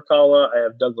Maggie Berkala. I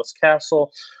have Douglas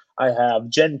Castle. I have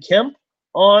Jen Kemp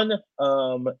on.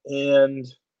 And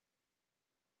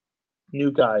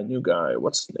new guy.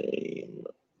 What's his name?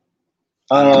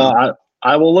 I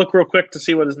will look real quick to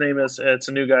see what his name is. It's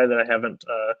a new guy that I haven't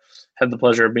had the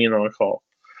pleasure of being on a call.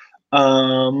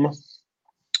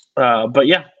 But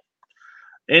yeah.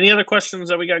 Any other questions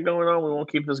that we got going on? We won't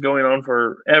keep this going on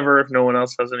forever if no one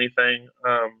else has anything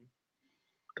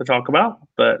to talk about.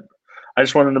 But I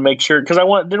just wanted to make sure because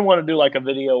didn't want to do like a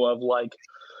video of like,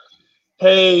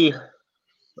 hey,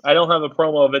 I don't have a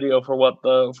promo video for what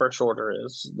the first order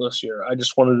is this year. I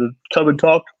just wanted to come and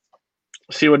talk,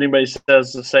 see what anybody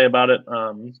has to say about it.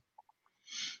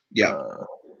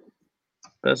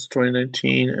 That's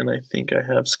 2019, and I think I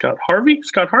have Scott Harvey.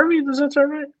 Scott Harvey, does that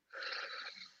sound right?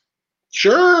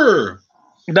 Sure.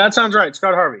 That sounds right.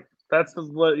 Scott Harvey. That's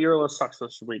what Your List Sucks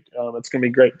this week. It's going to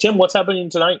be great. Tim, what's happening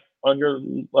tonight on your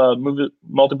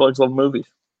multiplex level movies?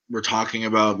 We're talking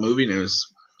about movie news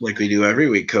like we do every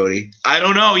week, Cody. I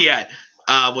don't know yet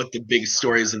what the big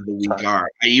stories of the week are.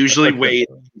 I usually wait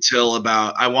until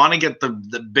I want to get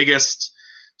the biggest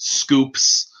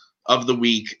scoops of the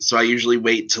week. So I usually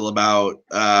wait till about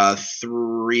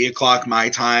 3 o'clock my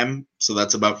time. So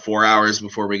that's about 4 hours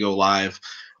before we go live.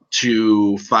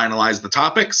 to finalize the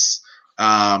topics,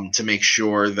 to make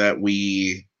sure that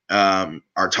we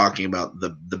are talking about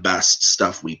the best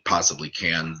stuff we possibly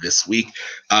can this week.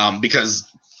 Because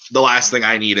the last thing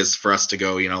I need is for us to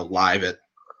go, live at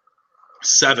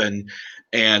 7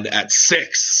 and at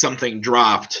 6 something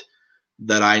dropped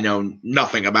that I know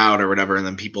nothing about or whatever, and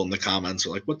then people in the comments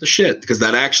are like, what the shit? Because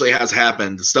that actually has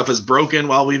happened. Stuff is broken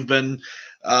while we've been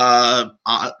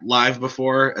live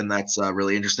before, and that's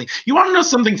really interesting. You want to know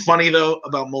something funny, though,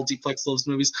 about Multiplex Loves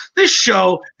Movies? This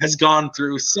show has gone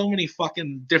through so many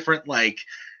fucking different,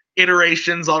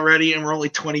 iterations already, and we're only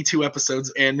 22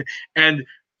 episodes in, and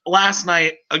last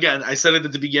night, again, I said it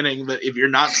at the beginning, but if you're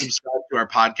not subscribed to our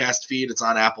podcast feed, it's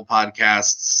on Apple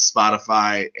Podcasts,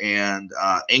 Spotify, and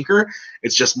Anchor.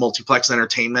 It's just Multiplex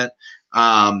Entertainment.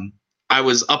 I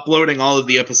was uploading all of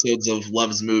the episodes of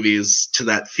Loves Movies to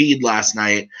that feed last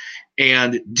night.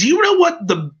 And do you know what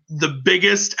the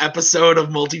biggest episode of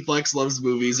Multiplex Loves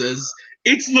Movies is?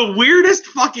 It's the weirdest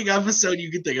fucking episode you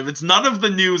can think of. It's none of the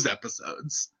news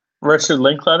episodes. Richard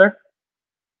Linklater?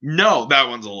 No, that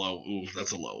one's a low. Ooh,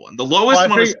 that's a low one. The lowest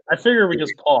one is. I figure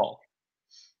because Paul.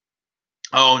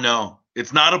 Oh no,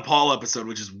 it's not a Paul episode,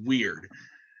 which is weird.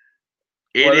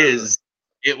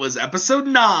 It was episode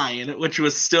 9, which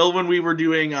was still when we were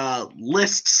doing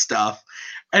list stuff,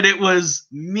 and it was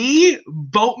me,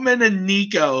 Boatman, and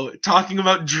Nico talking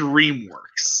about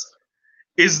DreamWorks.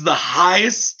 Is the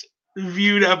highest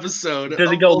viewed episode.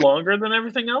 Did it go longer than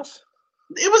everything else?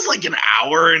 It was like an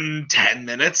hour and 10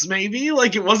 minutes, maybe.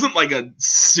 It wasn't like a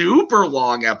super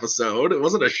long episode. It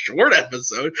wasn't a short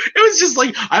episode. It was just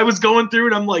I was going through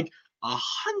it. I'm like,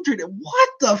 100. What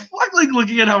the fuck?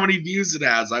 Looking at how many views it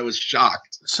has, I was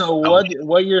shocked. So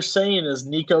what you're saying is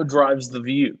Nico drives the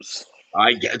views.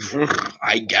 I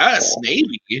guess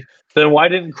maybe. Then why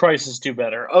didn't Crisis do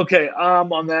better? Okay.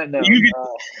 On that note.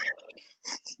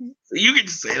 You can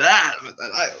say that, but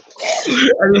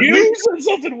you said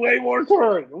something way more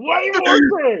current. Way more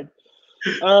current.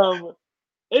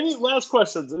 Any last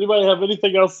questions? Anybody have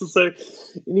anything else to say?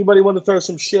 Anybody want to throw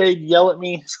some shade, yell at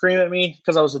me, scream at me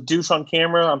because I was a douche on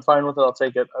camera? I'm fine with it. I'll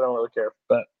take it. I don't really care.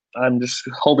 But I'm just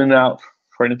holding it out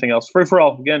for anything else. Free for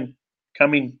all, again,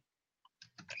 coming.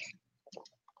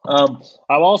 I'll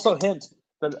also hint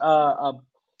that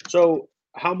so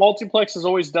how Multiplex has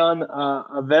always done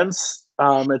events.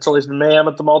 It's always been Mayhem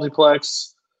at the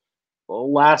Multiplex,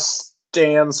 Last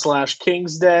Stand /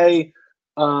 King's Day,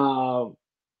 Game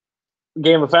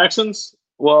of Factions.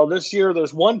 Well, this year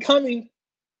there's one coming.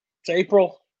 It's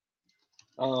April.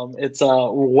 It's a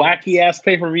wacky ass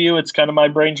pay-per-view. It's kind of my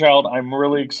brainchild. I'm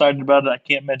really excited about it. I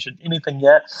can't mention anything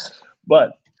yet,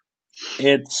 but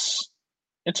it's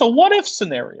a what if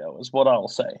scenario is what I'll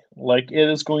say. It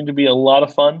is going to be a lot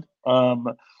of fun.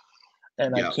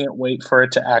 And I can't wait for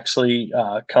it to actually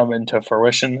come into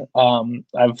fruition.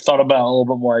 I've thought about a little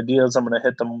bit more ideas. I'm going to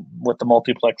hit them with the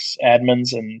Multiplex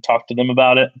admins and talk to them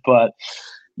about it. But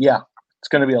yeah, it's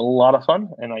going to be a lot of fun,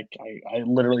 and I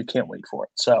literally can't wait for it.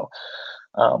 So,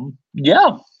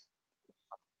 yeah.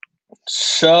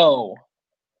 So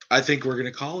I think we're going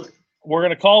to call it. We're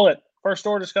going to call it. First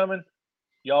order's coming.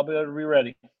 Y'all better be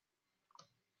ready.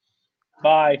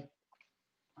 Bye.